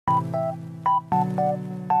This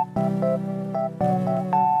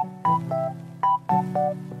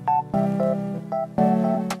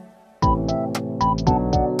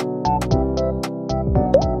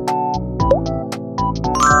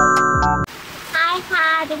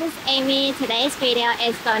is Amy. Today's video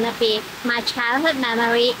is going to be my childhood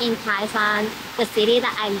memory in Taishan, the city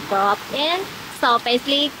that I grew up in. So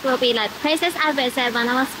basically it will be like places I visited when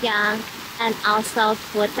I was young and also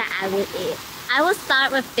food that I would eat. I will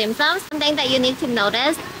start with dim sum. Something that you need to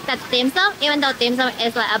notice that dim sum, even though dim sum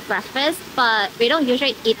is like a breakfast, but we don't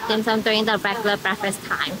usually eat dim sum during the regular breakfast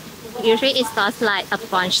time. Usually it starts like a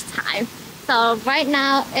brunch time. So right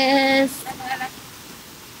now is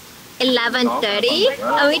 11:30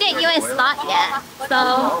 and we didn't even start yet.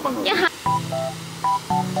 So yeah.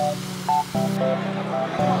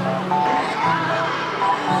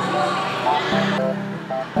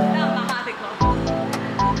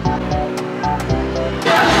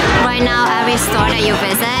 Right now every store that you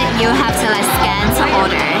visit, you have to like scan to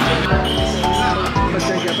order.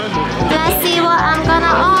 Let's see what I'm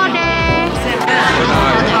gonna order.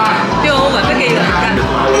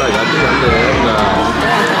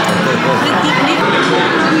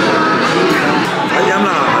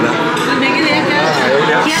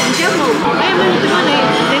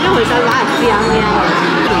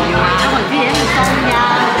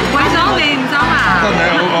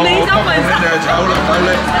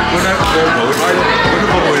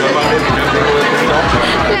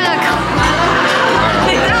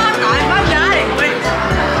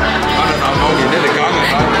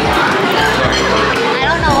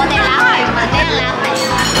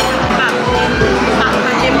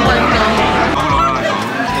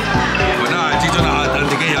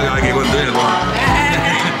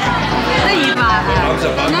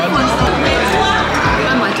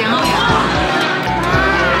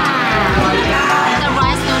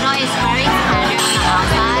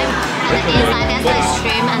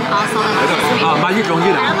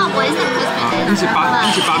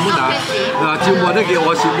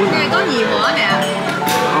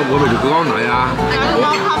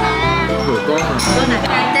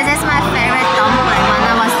 This is my favorite dumpling when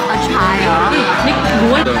I was a child.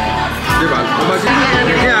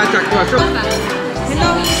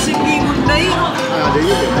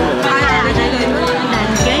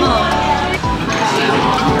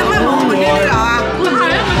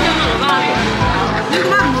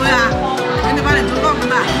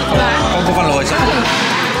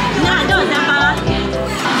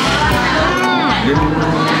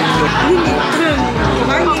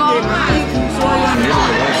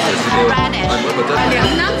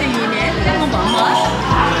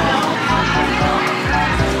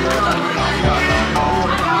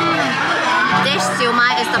 This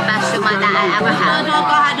siumai is the best siumai that I ever had. So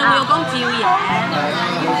hot.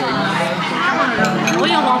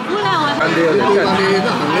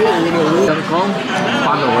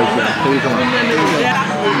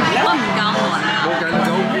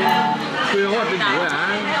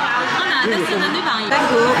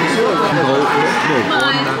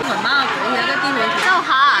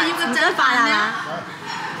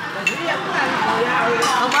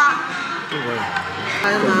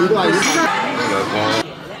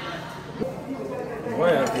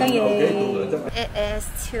 It is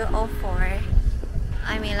 2:04.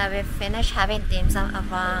 I mean, like we finished having dim sum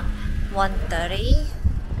around 1:30,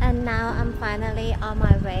 and now I'm finally on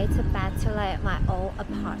my way back to like my old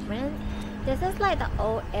apartment. This is like the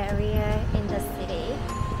old area in the city.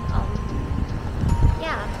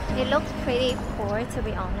 Yeah, it looks pretty poor to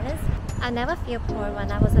be honest. I never feel poor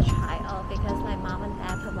when I was a child because my mom and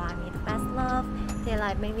dad provide me the best love. They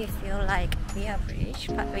like made me feel like we are rich,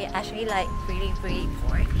 but we actually like really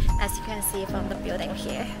poor, as you can see from the building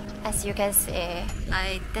here. As you can see,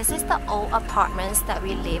 like this is the old apartments that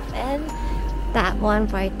we live in. That one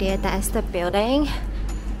right there, that's the building.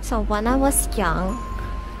 So when I was young,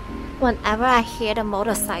 whenever I hear the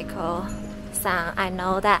motorcycle sound, I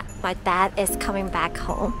know that my dad is coming back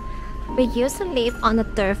home. We used to live on the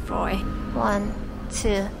 3rd floor. 1,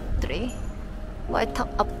 2, 3. Right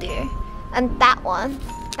up there. And that one,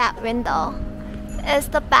 that window, is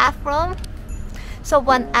the bathroom. So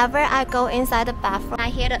whenever I go inside the bathroom, I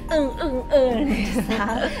hear the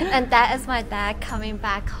sound. And that is my dad coming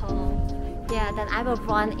back home. Yeah, then I will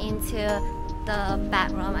run into the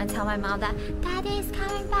bedroom and tell my mom that Daddy is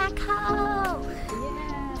coming back home.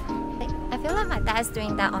 Yeah. I feel like my dad's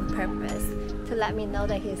doing that on purpose to let me know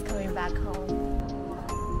that he's coming back home.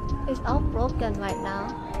 It's all broken right now.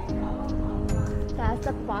 That's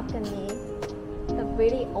the balcony, the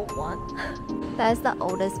really old one. That's the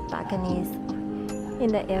oldest balconies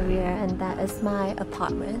in the area, and that is my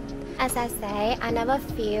apartment. As I say, I never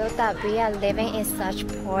feel that we are living in such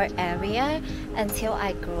poor area until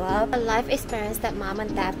I grew up. The life experience that mom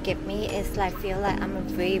and dad give me is like feel like I'm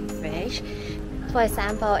very rich. For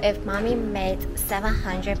example, if mommy made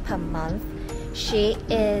 700 per month, she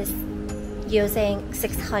is using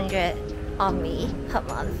 600 on me per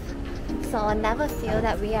month. So I never feel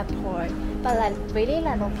that we are poor. But like really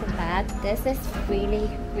like looking back, this is really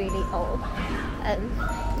old.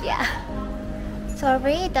 Yeah. So it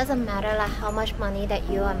really doesn't matter like how much money that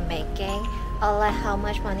you are making or like how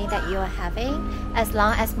much money that you are having, as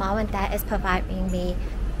long as mom and dad is providing me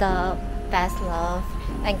the best love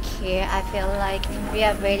and care. I feel like we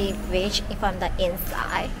are really rich from the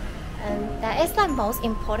inside, and that is like most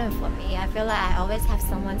important for me. I feel like I always have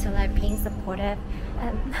someone to like being supportive,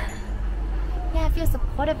 and yeah, I feel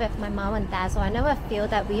supportive with my mom and dad, so I never feel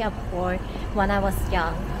that we are poor when I was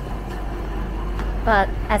young. But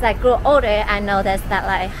as I grew older, I noticed that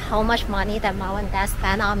like how much money that mom and dad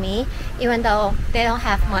spend on me, even though they don't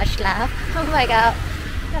have much left. Oh my god,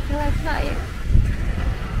 I feel like crying.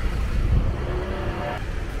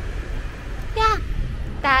 Yeah,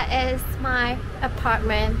 that is my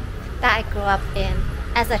apartment that I grew up in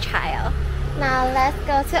as a child. Now let's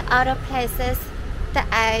go to other places that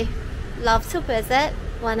I love to visit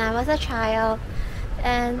when I was a child,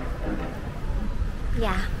 and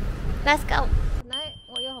yeah, let's go.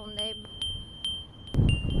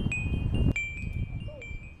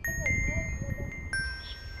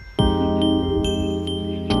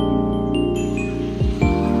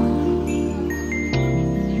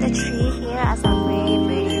 The tree here is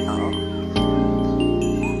really old.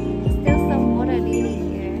 Still some water lily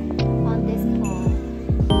here on this pond.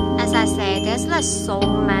 As I say, there's like so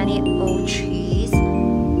many old trees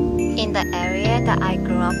in the area that I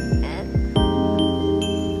grew up in.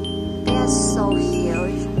 They are so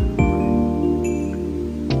huge,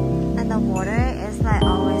 and the water is like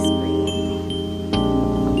always green.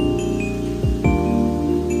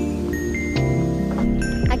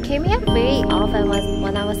 I came here very often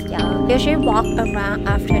when I was young. I usually walk around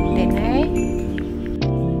after dinner.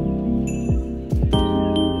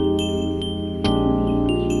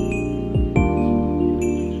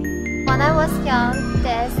 When I was young,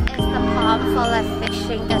 this is the pond for like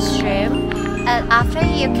fishing the shrimp. And after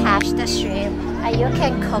you catch the shrimp, you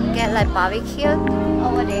can cook it like barbecue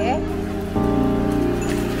over there.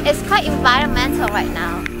 It's quite environmental right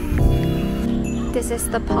now. This is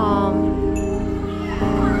the pond.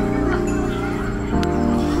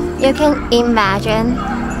 You can imagine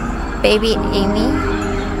baby Amy.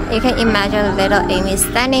 You can imagine little Amy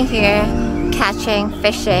standing here, catching,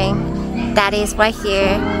 fishing. Daddy's right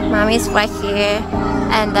here, mommy's right here,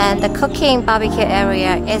 and then the cooking barbecue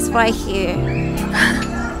area is right here.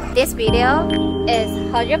 This video is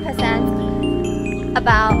 100%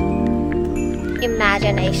 about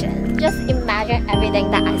imagination. Just imagine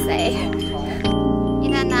everything that I say.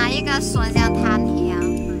 你在哪一个船上谈天？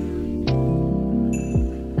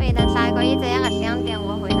我哋帶過呢隻一個商店，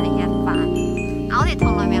我去那些飯，我哋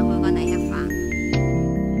從來未去過那些飯。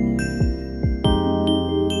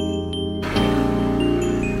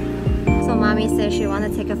So mommy said she wanted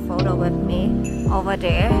to take a photo with me over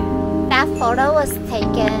there. That photo was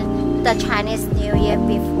taken the Chinese New Year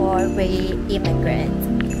before we immigrant.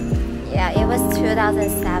 Yeah, it was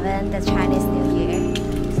 2007, the Chinese New Year.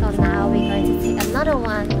 So now we're going to take another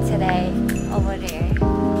one today over there.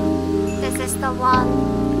 This is the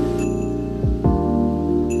one.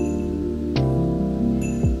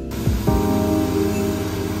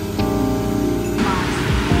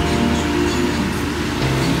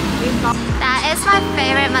 That is my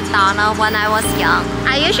favorite McDonald's when I was young.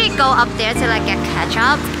 I usually go up there to like get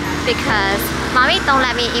ketchup because mommy don't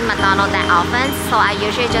let me eat McDonald's that often, so I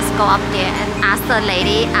usually just go up there and ask the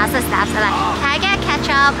staff like, can I get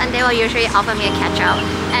ketchup? And they will usually offer me a ketchup,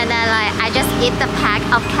 and then like I just eat the pack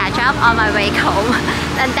of ketchup on my way home.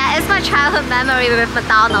 And that is my childhood memory with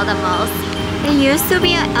McDonald's the most. It used to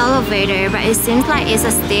be an elevator, but it seems like it's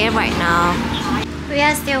a stair right now. We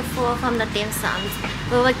are still full from the dim sums.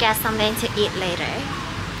 We will get something to eat later.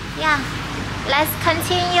 Yeah, let's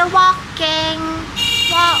continue walking.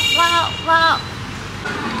 Walk, walk, walk.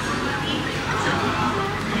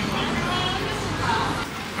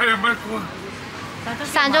 係啊，乜個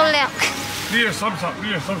3種料。呢個30，呢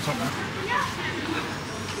個30。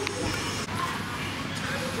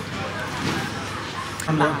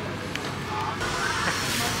係咪？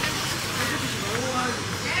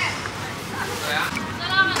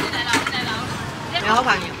你好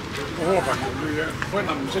朋友。我個朋友嚟嘅，可能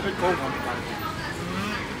唔識得講朋友。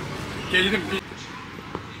記都唔記。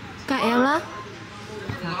Các em đó.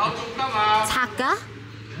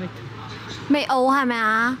 未嘔係咪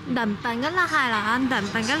啊？能笨㗎啦係啦，能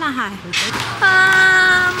笨㗎啦係。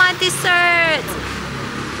啊 ，my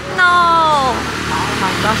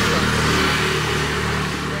dessert。No。My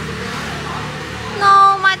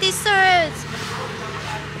gosh。No, my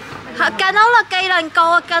dessert。canola 技能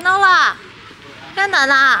糕啊 ，canola。跟能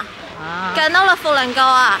啊。canola 福能糕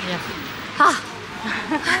啊。嚇。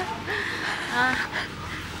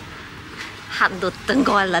行到等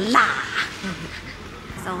過嚟啦。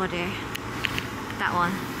It's over there. That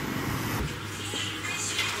one.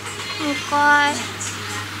 唔該。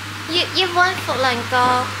一碗福能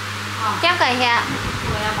糕。點解呀？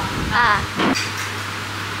啊。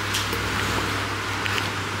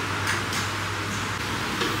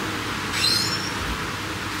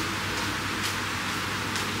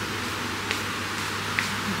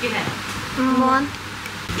One.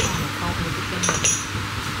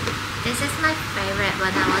 This is my favorite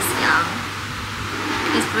when I was young.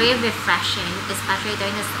 It's really refreshing, especially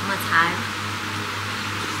during the summertime.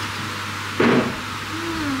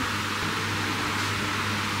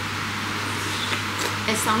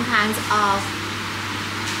 It's some kinds of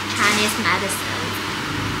Chinese medicine.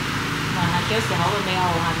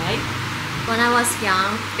 When I was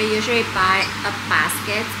young, we usually buy a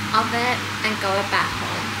basket of it and go back home.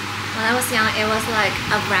 When I was young, it was like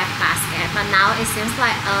a red basket, but now it seems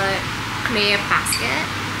like a clear basket.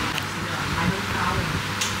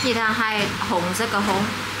 而但係紅色嘅紅。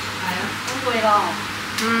係啊，好貴咯。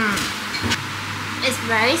It's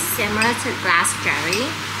very similar to glass jelly,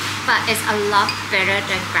 but it's a lot better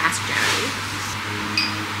than glass jelly.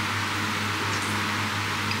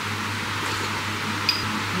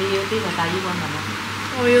 你要啲就帶依個問啦。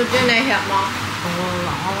我要啲你吃嗎？同我留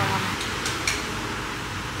開啦。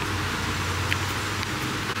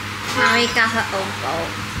Mommy got her own bowl,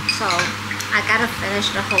 so I gotta finish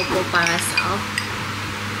the whole bowl by myself.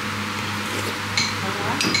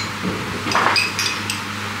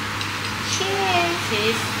 Cheers!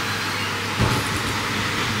 Cheers!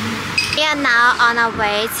 We are now on our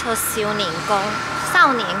way to 少年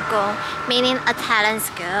宮, meaning a talent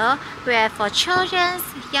school where for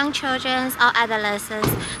young children or adolescents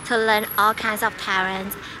to learn all kinds of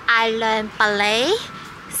talents. I learned ballet,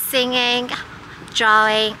 singing,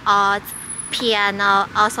 drawing, art, piano,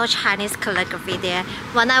 also Chinese calligraphy there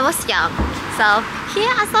when I was young. So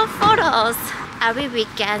here are some photos. Every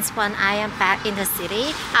weekends when I am back in the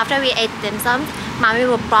city, after we ate dim sum, Mommy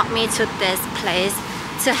will brought me to this place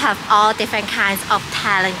to have all different kinds of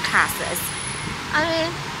talent classes. I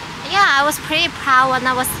mean, yeah, I was pretty proud when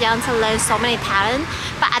I was young to learn so many talent,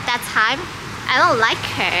 but at that time, I don't like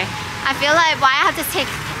her. I feel like why I have to take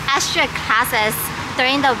extra classes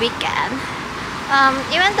during the weekend.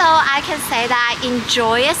 Even though I can say that I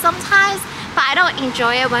enjoy it sometimes, but I don't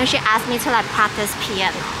enjoy it when she asks me to like practice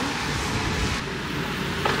piano.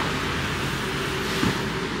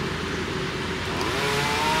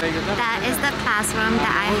 That is the classroom that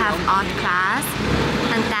I have art class,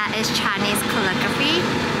 and that is Chinese calligraphy,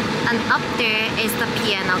 and up there is the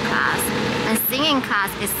piano class, and singing class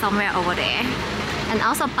is somewhere over there, and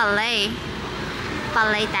also ballet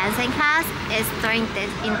dancing class is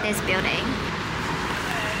in this building.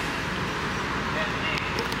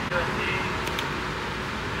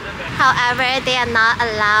 However, they are not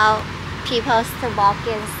allowed people to walk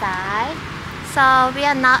inside, so we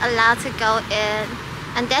are not allowed to go in,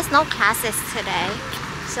 and there's no classes today,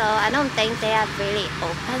 so I don't think they are really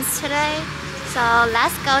open today. So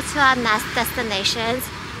let's go to our next destination,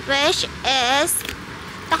 which is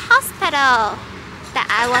the hospital that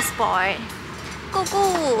I was born.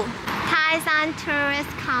 Taishan Tourist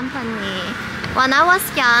Company. When I was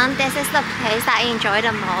young, this is the place that I enjoy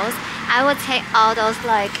the most. I would take all those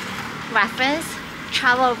like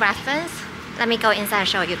travel reference. Let me go inside and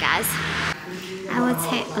show you guys. I would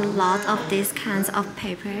take a lot of these kinds of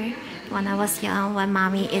paper when I was young when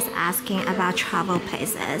Mommy is asking about travel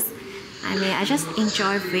places. I mean, I just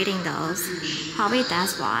enjoy reading those. Probably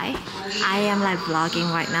that's why I am like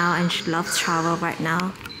vlogging right now and love travel right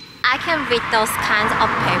now. I can read those kinds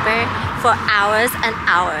of paper for hours and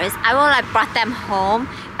hours. I will like brought them home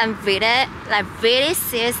and read it like really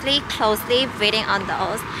seriously, closely reading on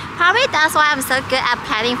those. Probably that's why I'm so good at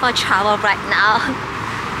planning for travel right now.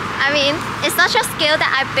 I mean, it's such a skill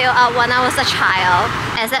that I built up when I was a child.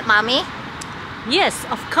 Is it, Mommy? Yes,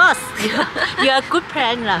 of course. You're a good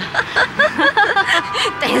planner.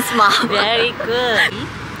 Thanks, Mom. Very good.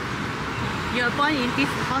 You are born in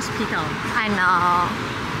this hospital. I know.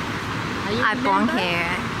 I born here.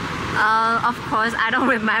 Of course, I don't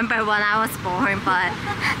remember when I was born, but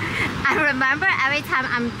I remember every time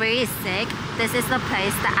I'm really sick, this is the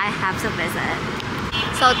place that I have to visit.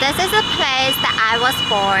 So this is a place that I was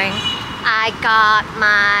born. I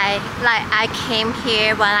came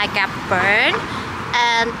here when I got burned,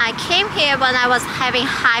 and I came here when I was having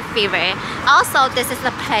high fever. Also, this is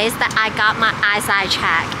the place that I got my eyesight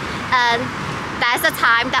checked, and that's the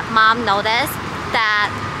time that mom noticed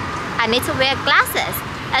that I need to wear glasses,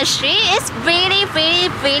 and she is really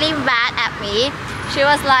mad at me. She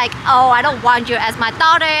was like, oh, I don't want you as my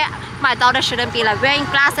daughter. My daughter shouldn't be like wearing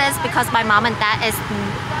glasses because my mom and dad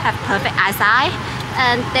have perfect eyesight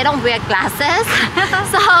and they don't wear glasses.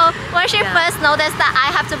 So when she first noticed that I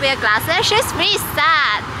have to wear glasses, she's really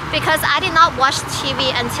sad because I did not watch TV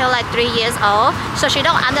until like 3 years old, so she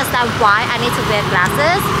don't understand why I need to wear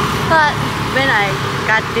glasses. But When I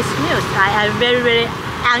got this news, I am very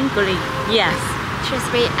angry. Yes. she's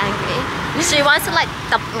really angry. She wants to like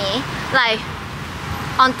dump me, like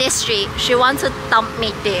on this street. She wants to dump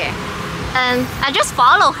me there, and I just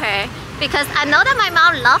follow her because I know that my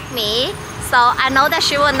mom loves me. So I know that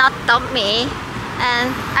she will not dump me,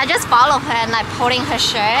 and I just follow her and like pulling her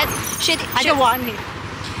shirt. I don't want it.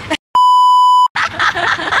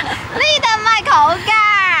 你的麥口㗎.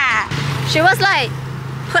 She was like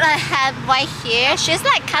put her head right here. She's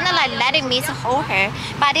like kind of like letting me to hold her,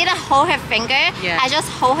 but I didn't hold her finger. Yeah. I just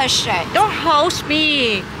hold her shirt. Don't hold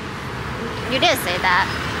me. You didn't say that.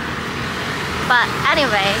 But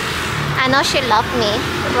anyway, I know she loved me,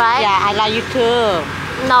 right? Yeah, I love you too.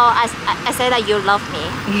 No, I say that you love me.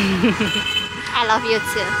 I love you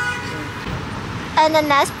too. And the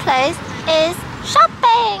next place is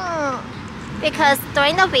shopping. Because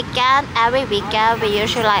during the weekend, every weekend, we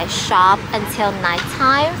usually like shop until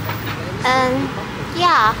nighttime. And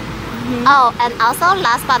yeah. Oh, and also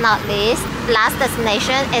last but not least, last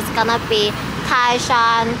destination is gonna be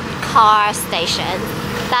Taishan car station.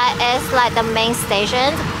 That is like the main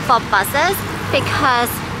station for buses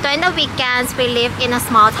because during the weekends we live in a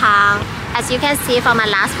small town, as you can see from my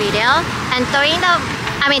last video. And during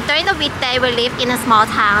the weekday we live in a small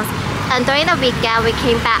town, and during the weekend we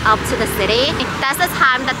came back up to the city. That's the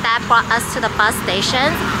time that Dad brought us to the bus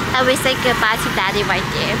station, and we say goodbye to Daddy right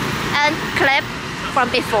there. And clip from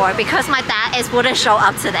before because my dad wouldn't show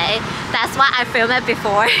up today. That's why I filmed it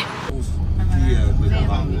before.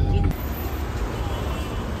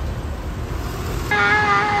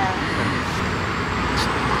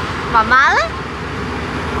 Mama 咧？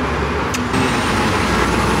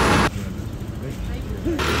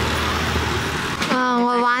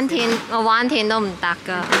我灣田都唔得㗎。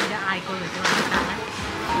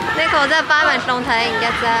呢個真係班人送睇型嘅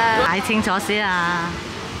啫。睇清楚先啊！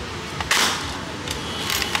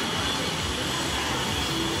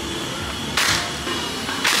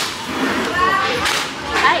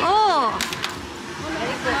哦，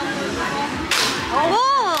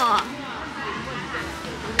哦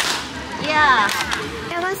 ，Yeah，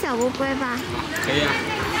 要个小乌龟吧？可以啊。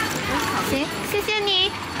行，谢谢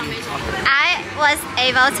你。I was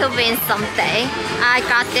able to win something. I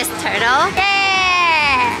got this turtle.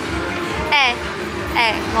 Yeah！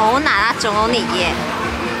 我好難啊，中到你嘢。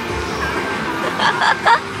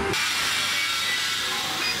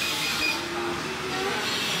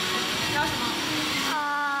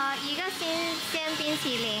一个鲜冰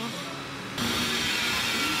淇淋。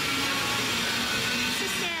谢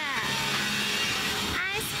谢。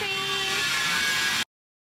Ice cream.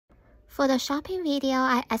 For the shopping video,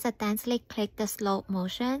 I accidentally clicked the slow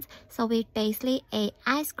motions, so we basically ate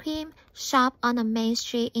ice cream, shop on the main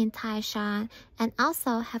street in Taishan, and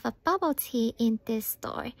also have a bubble tea in this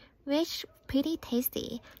store, which pretty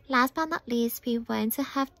tasty. Last but not least, we went to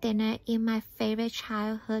have dinner in my favorite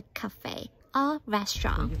childhood cafe or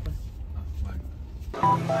restaurant.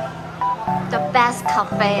 The best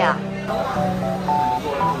cafe.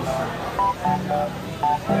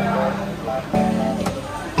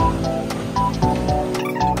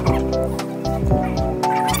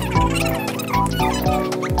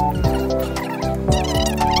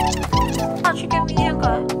 Chicken medium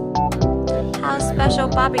good. House special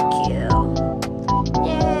barbecue.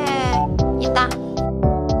 Yeah. 熱得。